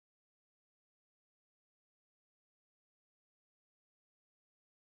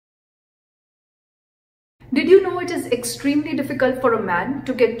Did you know it is extremely difficult for a man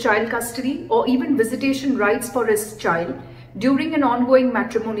to get child custody or even visitation rights for his child during an ongoing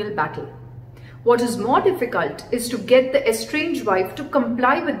matrimonial battle? What is more difficult is to get the estranged wife to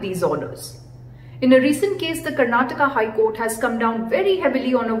comply with these orders. In a recent case, the Karnataka High Court has come down very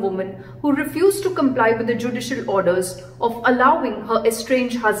heavily on a woman who refused to comply with the judicial orders of allowing her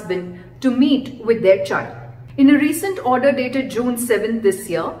estranged husband to meet with their child. In a recent order dated June 7 this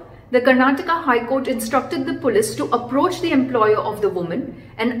year, the Karnataka High Court instructed the police to approach the employer of the woman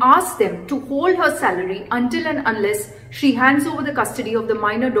and ask them to hold her salary until and unless she hands over the custody of the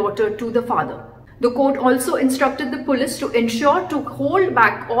minor daughter to the father. The court also instructed the police to ensure to hold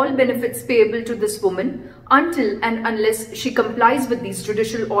back all benefits payable to this woman until and unless she complies with these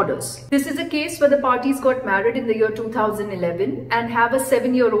judicial orders. This is a case where the parties got married in the year 2011 and have a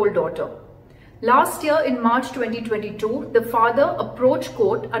 7-year-old daughter. Last year in March 2022, the father approached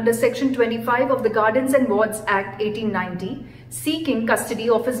court under Section 25 of the Gardens and Wards Act 1890 seeking custody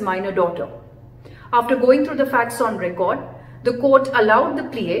of his minor daughter. After going through the facts on record, the court allowed the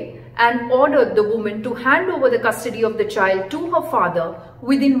plea and ordered the woman to hand over the custody of the child to her father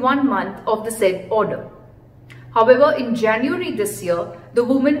within 1 month of the said order. However, in January this year, the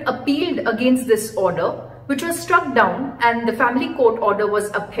woman appealed against this order, which was struck down, and the family court order was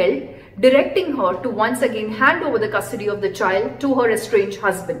upheld, directing her to once again hand over the custody of the child to her estranged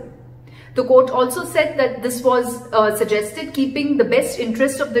husband. The court also said that this was suggested keeping the best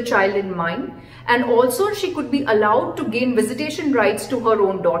interest of the child in mind, and also she could be allowed to gain visitation rights to her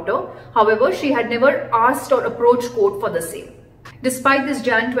own daughter. However, she had never asked or approached court for the same. Despite this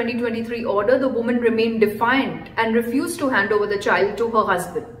Jan 2023 order, the woman remained defiant and refused to hand over the child to her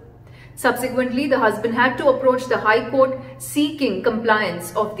husband. Subsequently, the husband had to approach the High Court seeking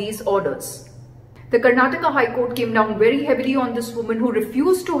compliance of these orders. The Karnataka High Court came down very heavily on this woman who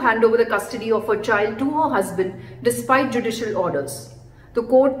refused to hand over the custody of her child to her husband despite judicial orders. The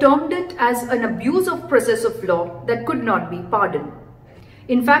court termed it as an abuse of process of law that could not be pardoned.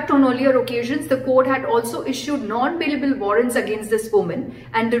 In fact, on earlier occasions, the court had also issued non-bailable warrants against this woman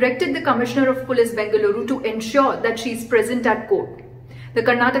and directed the Commissioner of Police Bengaluru to ensure that she is present at court. The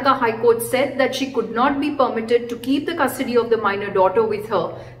Karnataka High Court said that she could not be permitted to keep the custody of the minor daughter with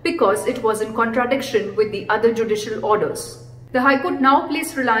her because it was in contradiction with the other judicial orders. The High Court now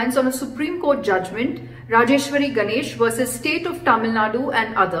placed reliance on a Supreme Court judgment, Rajeshwari Ganesh versus State of Tamil Nadu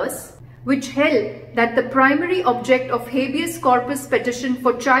and others, which held that the primary object of habeas corpus petition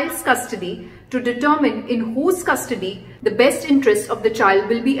for child's custody to determine in whose custody the best interest of the child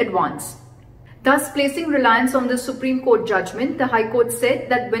will be advanced. Thus, placing reliance on the Supreme Court judgment, the High Court said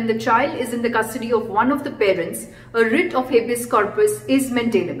that when the child is in the custody of one of the parents, a writ of habeas corpus is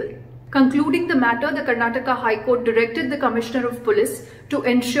maintainable. Concluding the matter, the Karnataka High Court directed the Commissioner of Police to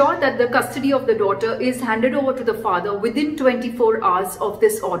ensure that the custody of the daughter is handed over to the father within 24 hours of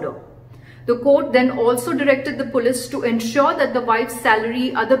this order. The court then also directed the police to ensure that the wife's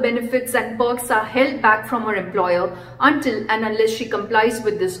salary, other benefits and perks are held back from her employer until and unless she complies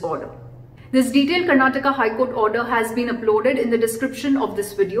with this order. This detailed Karnataka High Court order has been uploaded in the description of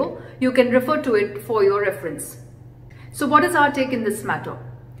this video. You can refer to it for your reference. So what is our take in this matter?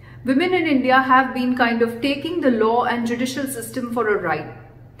 Women in India have been kind of taking the law and judicial system for a ride.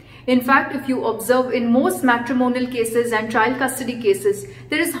 In fact, if you observe in most matrimonial cases and child custody cases,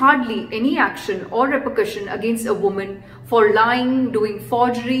 there is hardly any action or repercussion against a woman for lying, doing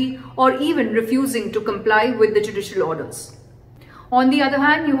forgery, or even refusing to comply with the judicial orders. On the other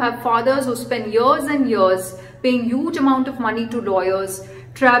hand, you have fathers who spend years and years paying huge amount of money to lawyers,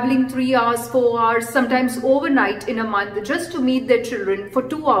 traveling 3 hours, 4 hours, sometimes overnight in a month just to meet their children for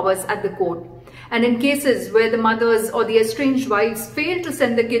 2 hours at the court. And in cases where the mothers or the estranged wives fail to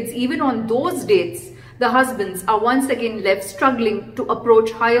send the kids even on those dates, the husbands are once again left struggling to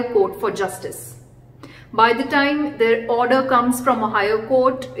approach higher court for justice. By the time their order comes from a higher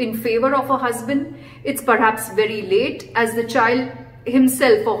court in favor of a husband, it's perhaps very late, as the child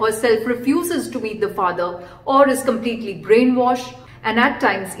himself or herself refuses to meet the father or is completely brainwashed, and at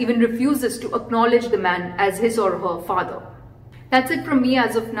times even refuses to acknowledge the man as his or her father. That's it from me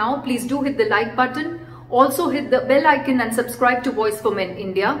as of now. Please do hit the like button. Also hit the bell icon and subscribe to Voice for Men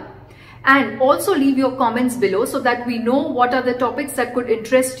India. And also leave your comments below so that we know what are the topics that could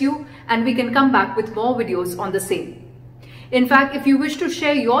interest you and we can come back with more videos on the same. In fact, if you wish to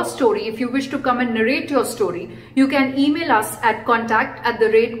share your story, if you wish to come and narrate your story, you can email us at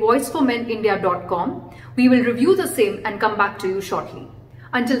contact@voiceformenindia.com. We will review the same and come back to you shortly.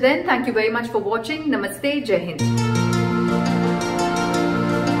 Until then, thank you very much for watching. Namaste, Jai Hind.